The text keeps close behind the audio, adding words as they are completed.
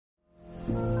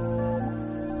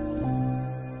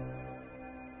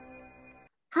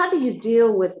How do you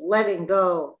deal with letting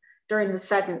go during the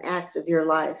second act of your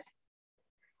life?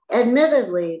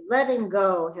 Admittedly, letting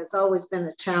go has always been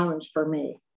a challenge for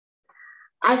me.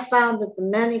 I found that the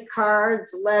many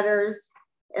cards, letters,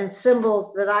 and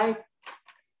symbols that I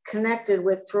connected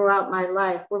with throughout my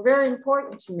life were very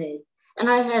important to me,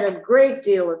 and I had a great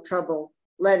deal of trouble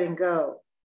letting go.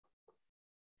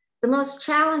 The most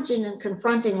challenging and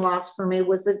confronting loss for me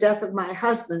was the death of my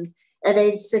husband at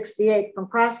age 68 from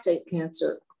prostate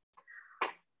cancer.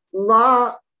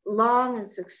 Long and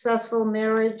successful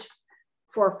marriage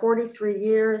for 43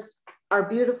 years, our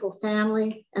beautiful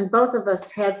family, and both of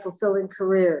us had fulfilling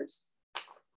careers.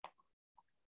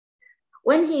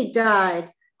 When he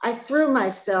died, I threw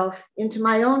myself into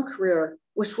my own career,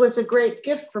 which was a great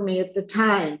gift for me at the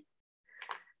time.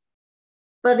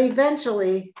 But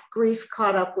eventually, grief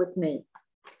caught up with me,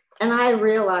 and I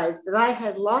realized that I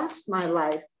had lost my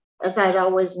life as I'd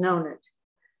always known it.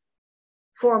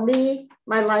 For me,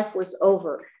 my life was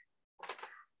over.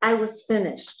 I was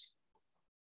finished.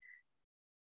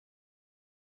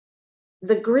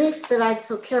 The grief that I'd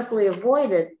so carefully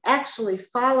avoided actually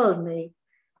followed me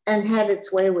and had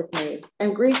its way with me,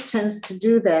 and grief tends to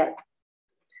do that.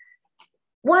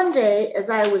 One day,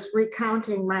 as I was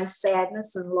recounting my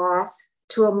sadness and loss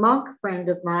to a monk friend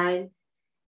of mine,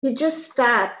 he just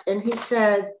stopped and he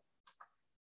said,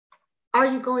 "Are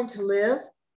you going to live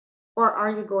or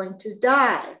are you going to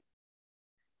die?"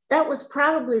 That was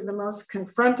probably the most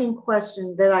confronting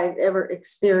question that I've ever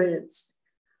experienced.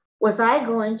 Was I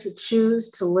going to choose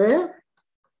to live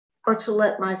or to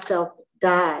let myself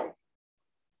die?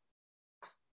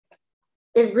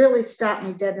 It really stopped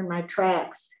me dead in my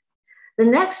tracks. The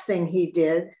next thing he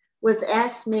did was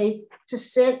ask me to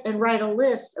sit and write a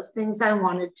list of things I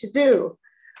wanted to do.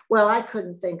 Well, I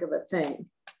couldn't think of a thing,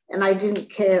 and I didn't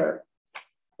care.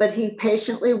 But he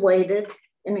patiently waited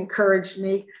and encouraged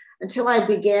me until I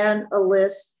began a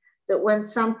list that went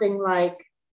something like,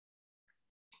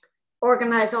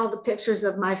 organize all the pictures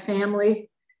of my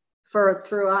family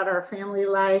throughout our family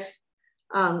life,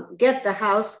 get the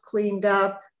house cleaned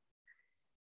up.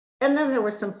 And then there were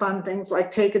some fun things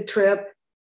like take a trip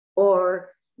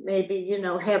or maybe,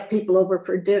 have people over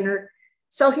for dinner.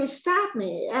 So he stopped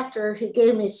me after he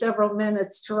gave me several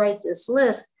minutes to write this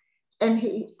list.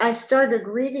 And I started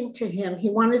reading to him.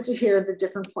 He wanted to hear the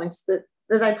different points that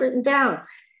I'd written down.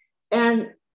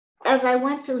 And as I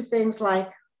went through things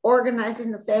like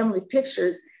organizing the family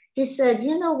pictures, he said,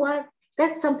 "You know what?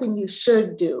 That's something you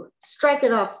should do. Strike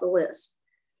it off the list."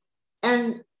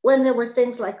 And when there were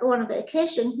things like go on a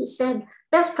vacation, he said,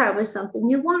 "That's probably something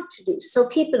you want to do, so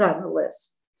keep it on the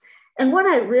list." And what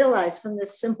I realized from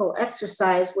this simple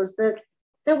exercise was that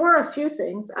there were a few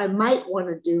things I might want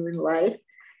to do in life,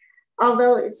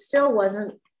 although it still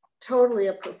wasn't totally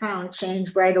a profound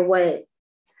change right away.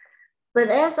 But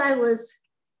as I was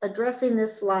addressing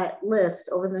this list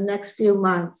over the next few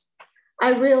months, I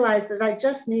realized that I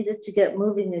just needed to get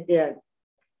moving again,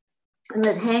 and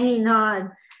that hanging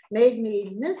on made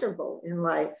me miserable in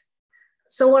life.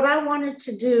 So what I wanted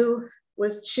to do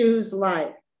was choose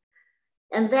life.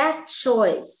 And that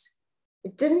choice,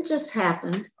 it didn't just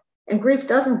happen, and grief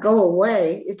doesn't go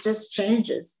away, it just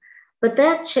changes. But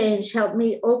that change helped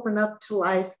me open up to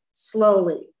life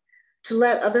slowly, to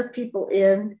let other people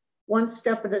in one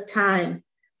step at a time.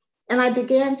 And I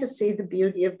began to see the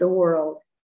beauty of the world.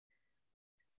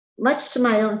 Much to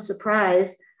my own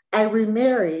surprise, I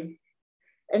remarried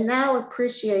and now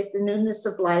appreciate the newness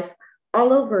of life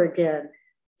all over again,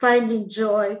 finding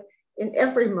joy in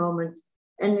every moment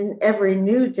and in every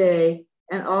new day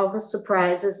and all the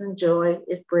surprises and joy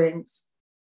it brings.